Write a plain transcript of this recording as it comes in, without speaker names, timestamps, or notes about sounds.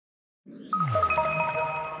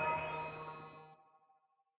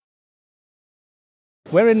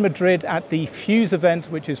We're in Madrid at the Fyuz event,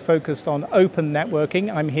 which is focused on open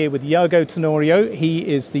networking. I'm here with Yago Tenorio. He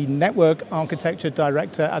is the Network Architecture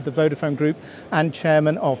Director at the Vodafone Group and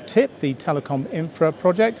Chairman of TIP, the Telecom Infra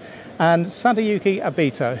project, and Sadayuki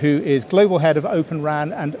Abeta, who is Global Head of Open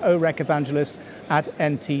RAN and OREC Evangelist at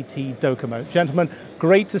NTT Docomo. Gentlemen,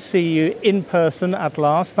 great to see you in person at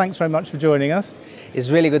last. Thanks very much for joining us. It's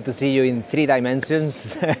really good to see you in 3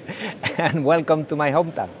 dimensions and welcome to my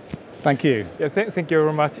hometown. Thank you. Yes, thank you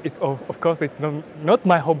very much. It's of course it's not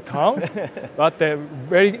my hometown, but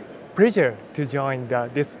very pleasure to join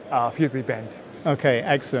this Fyuz event. Okay,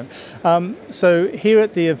 excellent. So here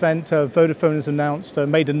at the event, Vodafone has announced,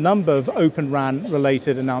 made a number of Open RAN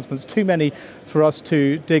related announcements, too many for us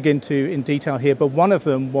to dig into in detail here, but one of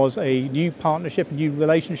them was a new partnership, a new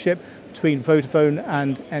relationship between Vodafone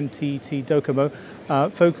and NTT Docomo,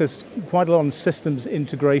 focused quite a lot on systems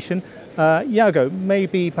integration. Yago,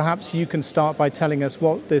 maybe perhaps you can start by telling us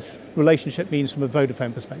what this relationship means from a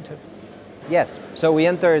Vodafone perspective. Yes, so we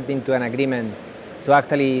entered into an agreement to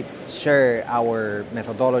actually share our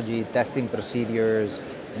methodology, testing procedures,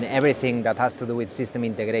 and everything that has to do with system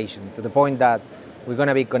integration, to the point that we're going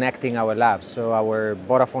to be connecting our labs. So our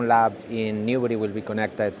Vodafone lab in Newbury will be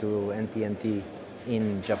connected to NTT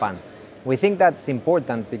in Japan. We think that's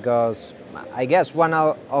important because I guess one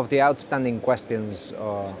of the outstanding questions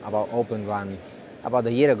about Open RAN about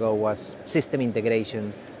a year ago was system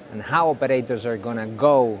integration and how operators are going to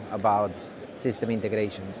go about system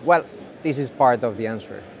integration. Well, this is part of the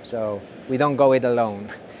answer. So we don't go it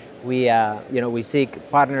alone. We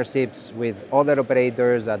seek partnerships with other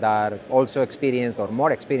operators that are also experienced or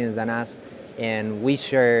more experienced than us, and we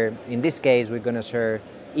share. In this case, we're going to share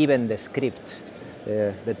even the script,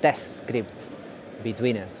 the test script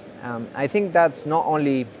between us. I think that's not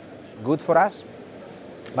only good for us,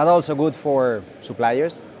 but also good for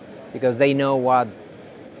suppliers because they know what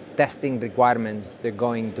testing requirements they're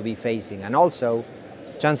going to be facing, and also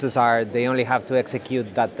chances are they only have to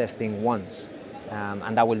execute that testing once,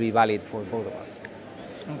 and that will be valid for both of us.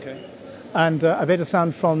 Okay. And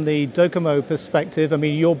Abeta-san, from the Docomo perspective, I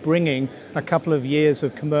mean, you're bringing a couple of years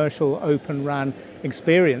of commercial Open RAN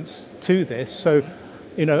experience to this. So,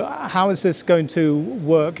 how is this going to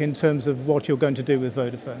work in terms of what you're going to do with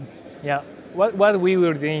Vodafone? Yeah, what we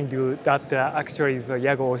will do that actually is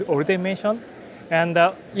Yago already mentioned, and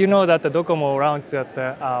you know that the Docomo launched at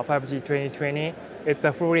 5G 2020. It's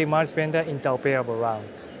a fully merged vendor interoperable RAN.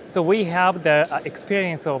 So we have the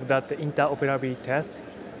experience of that interoperability test,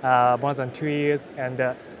 more than 2 years, and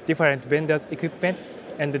different vendors' equipment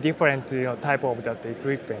and the different type of that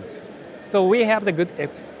equipment. So we have the good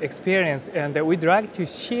experience, and we'd like to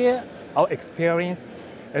share our experience.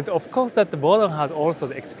 And of course, that the Vodafone has also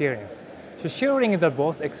the experience. So sharing the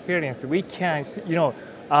both experience, we can,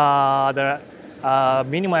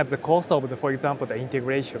 minimize the cost of, for example, the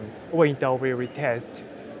integration or interoperability test.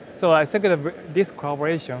 So I think that this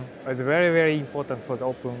collaboration is very, very important for the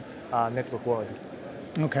open network world.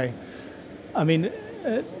 Okay. I mean,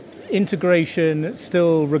 integration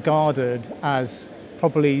still regarded as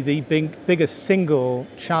probably the biggest single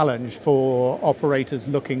challenge for operators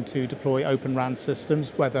looking to deploy Open RAN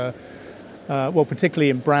systems, whether particularly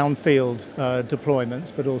in brownfield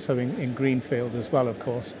deployments, but also in greenfield as well, of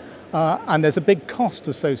course. And there's a big cost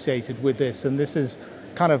associated with this, and this is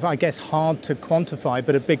kind of, I guess, hard to quantify,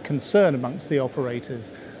 but a big concern amongst the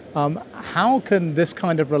operators. How can this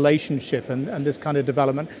kind of relationship and this kind of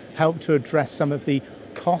development help to address some of the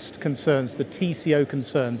cost concerns, the TCO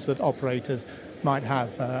concerns that operators might have?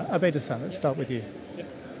 Abeta-san, let's start with you.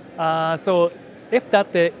 Yes. So if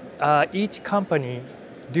each company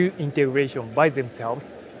do integration by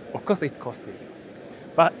themselves, of course it's costly.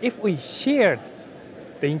 But if we share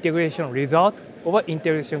the integration result or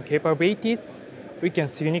integration capabilities, we can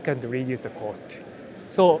significantly reduce the cost.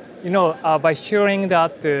 So, by sharing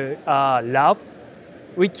that lab,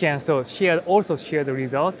 we can also share the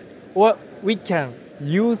result, or we can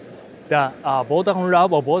use the Vodafone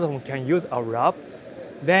lab, or Vodafone can use our lab.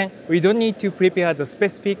 Then we don't need to prepare the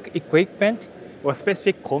specific equipment or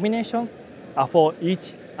specific combinations for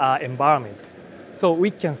each environment. So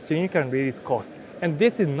we can significantly reduce costs. And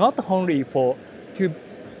this is not only for 2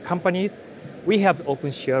 companies. We have the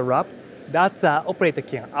open share lab that operator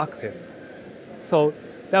can access. So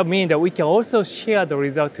that means that we can also share the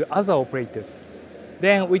result to other operators.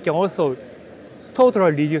 Then we can also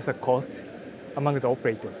totally reduce the cost among the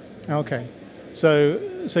operators. Okay. So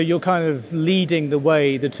you're kind of leading the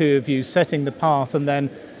way, the two of you, setting the path, and then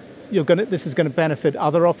this is going to benefit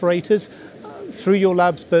other operators through your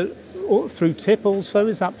labs, but through TIP also.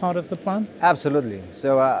 Is that part of the plan? Absolutely.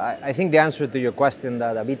 So I think the answer to your question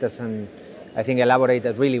that Abeta-san I think,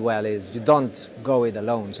 elaborated really well is you don't go it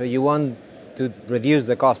alone. So you want to reduce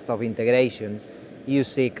the cost of integration, you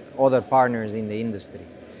seek other partners in the industry.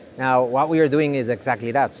 Now, what we are doing is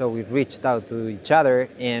exactly that. So we've reached out to each other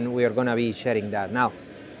and we are going to be sharing that. Now,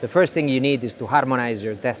 the first thing you need is to harmonize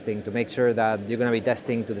your testing to make sure that you're going to be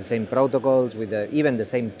testing to the same protocols with even the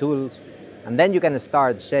same tools. And then you can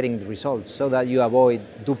start sharing the results so that you avoid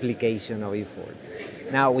duplication of effort.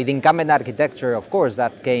 Now, with incumbent architecture, of course,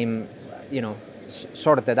 that came,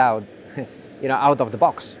 sorted out, out of the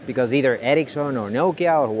box, because either Ericsson or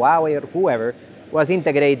Nokia or Huawei or whoever was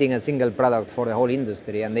integrating a single product for the whole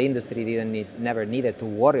industry, and the industry never needed to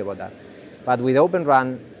worry about that. But with Open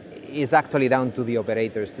RAN, it's actually down to the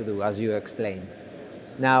operators to do, as you explained.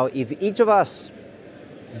 Now, if each of us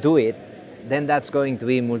do it, then that's going to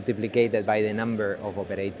be multiplied by the number of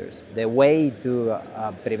operators. The way to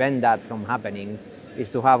prevent that from happening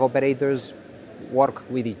is to have operators work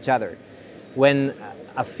with each other. When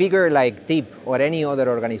a figure like TIP or any other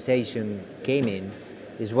organization came in,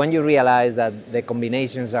 is when you realize that the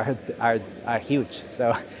combinations are huge.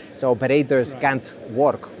 So operators can't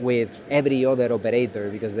work with every other operator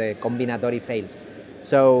because the combinatory fails.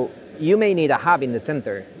 So you may need a hub in the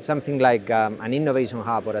center, something like an innovation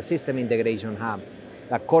hub or a system integration hub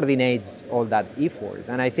that coordinates all that effort.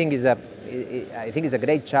 And I think it's a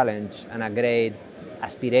great challenge and a great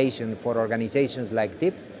aspiration for organizations like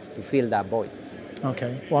TIP to fill that void.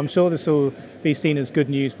 Okay, well, I'm sure this will be seen as good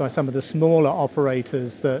news by some of the smaller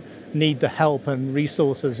operators that need the help and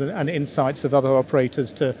resources and insights of other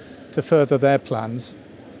operators to further their plans.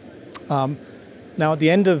 Now, at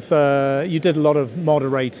the end of, you did a lot of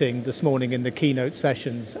moderating this morning in the keynote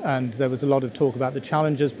sessions, and there was a lot of talk about the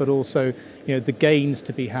challenges, but also, the gains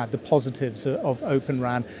to be had, the positives of Open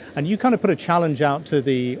RAN. And you kind of put a challenge out to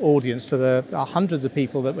the audience, to the hundreds of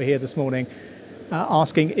people that were here this morning,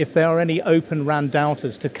 asking if there are any Open RAN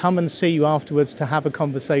doubters to come and see you afterwards to have a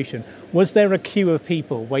conversation. Was there a queue of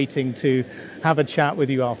people waiting to have a chat with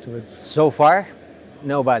you afterwards? So far,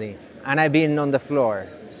 nobody. And I've been on the floor.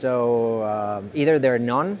 So either there are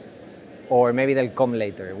none or maybe they'll come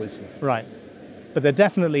later. We'll see. Right. But there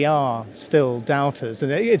definitely are still doubters.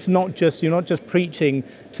 And it's not just, you're not just preaching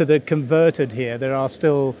to the converted here. There are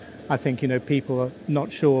still, I think, people are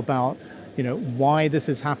not sure about why this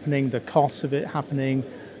is happening, the costs of it happening,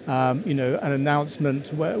 an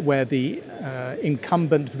announcement where the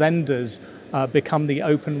incumbent vendors become the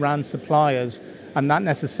Open RAN suppliers, and that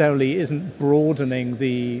necessarily isn't broadening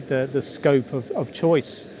the scope of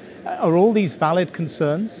choice. Are all these valid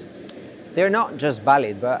concerns? They're not just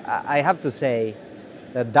valid, but I have to say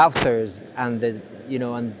that doubters and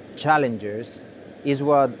and challengers is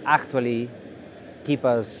what actually keep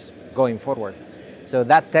us going forward. So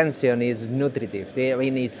that tension is nutritive. I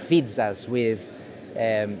mean, it feeds us with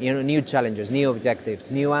new challenges, new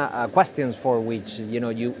objectives, new questions for which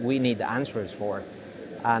we need answers for,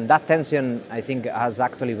 and that tension, I think, has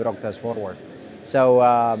actually brought us forward. So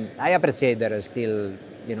I appreciate there are still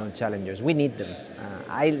challenges. We need them.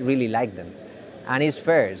 I really like them, and it's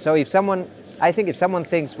fair. So if someone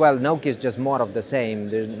thinks, well, Nokia is just more of the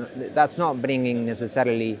same, that's not bringing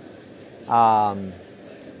necessarily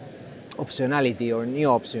optionality or new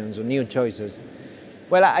options or new choices.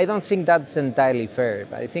 Well, I don't think that's entirely fair.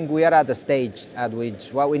 I think we are at a stage at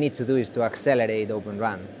which what we need to do is to accelerate Open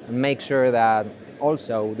RAN and make sure that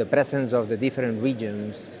also the presence of the different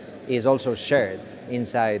regions is also shared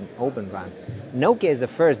inside Open RAN. Nokia is the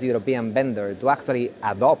first European vendor to actually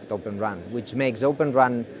adopt Open RAN, which makes Open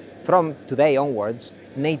RAN from today onwards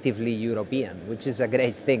natively European, which is a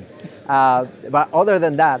great thing. But other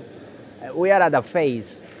than that, we are at a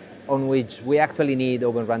phase on which we actually need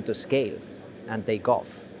Open RAN to scale and take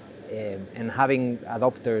off. And having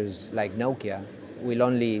adopters like Nokia will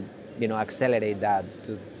only accelerate that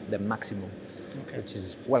to the maximum, which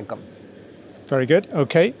is welcome. Very good,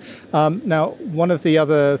 okay. Now, one of the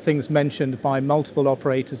other things mentioned by multiple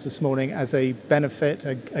operators this morning as a benefit,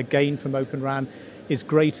 a gain from Open RAN, is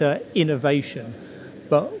greater innovation.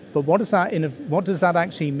 But what does that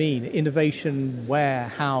actually mean? Innovation where,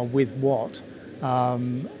 how, with what?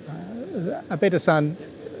 Abeta-san,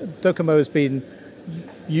 Docomo has been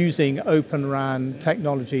using Open RAN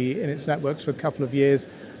technology in its networks for a couple of years.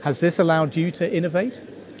 Has this allowed you to innovate?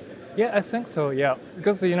 Yeah, I think so. Yeah,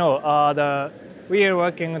 because we are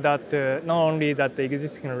working that not only that the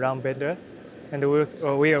existing RAN vendor, and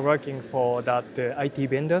we are working for that IT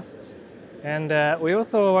vendors, and we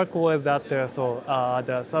also work with that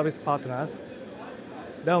the service partners.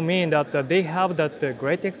 That means that they have that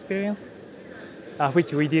great experience,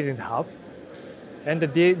 which we didn't have, and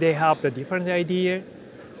they have the different idea,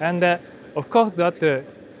 and of course that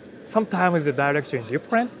sometimes the direction is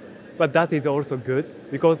different, but that is also good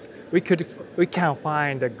because we can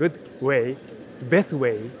find a good way, the best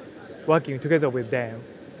way, working together with them.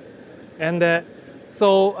 And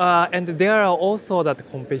and there are also that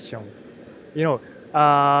competition.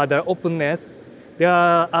 The openness. There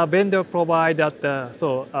are a vendor provide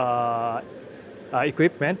that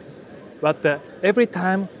equipment, but every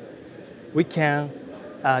time we can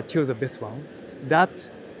choose the best one. That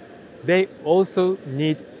they also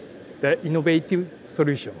need the innovative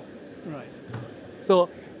solution. Right. So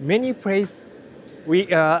many places we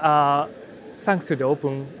thanks to the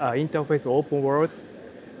open interface, open world,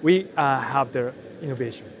 we have the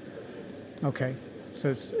innovation. Okay, so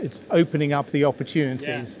it's opening up the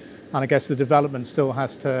opportunities, and I guess the development still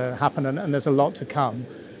has to happen, and there's a lot to come.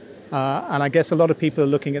 And I guess a lot of people are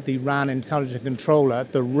looking at the RAN intelligent controller,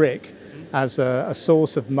 the RIC, as a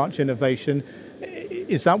source of much innovation.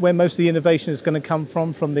 Is that where most of the innovation is going to come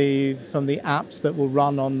from the apps that will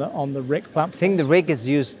run on the RIC platform? I think the RIC is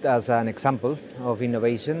used as an example of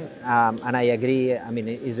innovation, and I agree. I mean,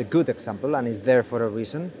 it is a good example, and it's there for a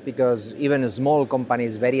reason, because even a small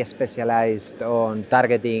companies very specialized on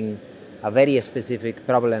targeting a very specific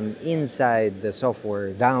problem inside the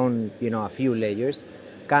software, down a few layers,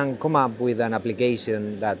 can come up with an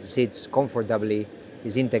application that sits comfortably,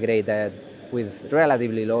 is integrated with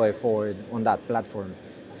relatively low effort on that platform.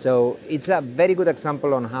 So it's a very good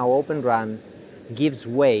example on how Open RAN gives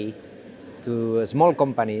way to small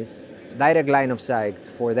companies, direct line of sight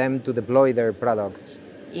for them to deploy their products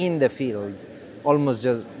in the field, almost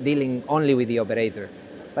just dealing only with the operator.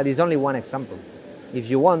 But it's only one example. If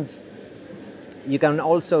you want, you can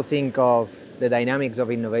also think of the dynamics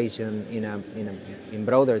of innovation in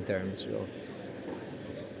broader terms. So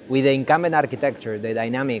with the incumbent architecture, the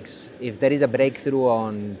dynamics, if there is a breakthrough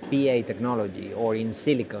on PA technology or in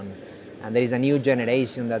silicon, and there is a new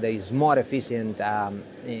generation that is more efficient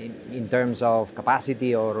in terms of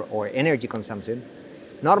capacity or energy consumption,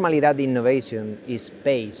 normally that innovation is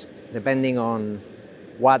paced depending on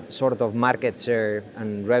what sort of market share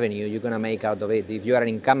and revenue you're going to make out of it. If you are an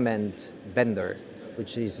incumbent vendor,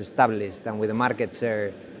 which is established and with a market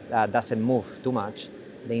share that doesn't move too much,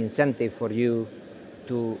 the incentive for you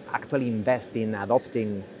to actually invest in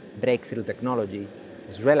adopting breakthrough technology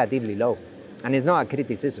is relatively low. And it's not a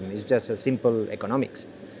criticism, it's just a simple economics.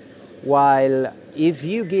 While if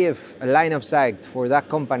you give a line of sight for that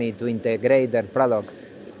company to integrate their product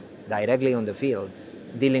directly on the field,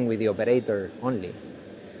 dealing with the operator only.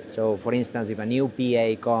 So for instance, if a new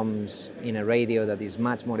PA comes in a radio that is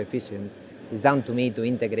much more efficient, it's down to me to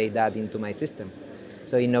integrate that into my system.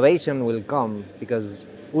 So innovation will come because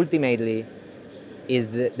ultimately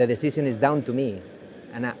the decision is down to me,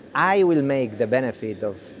 and I will make the benefit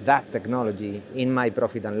of that technology in my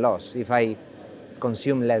profit and loss if I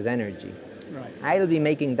consume less energy. Right. I'll be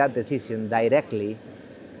making that decision directly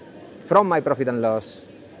from my profit and loss,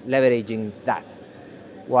 leveraging that.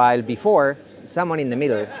 While before, someone in the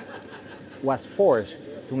middle was forced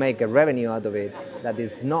to make a revenue out of it that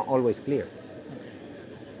is not always clear.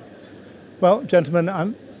 Well,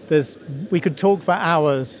 gentlemen, we could talk for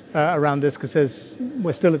hours around this because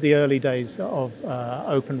we're still at the early days of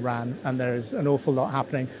Open RAN and there is an awful lot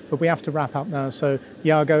happening, but we have to wrap up now. So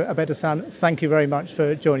Yago Abeta-san, thank you very much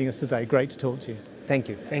for joining us today. Great to talk to you. Thank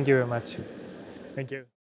you. Thank you very much. Thank you.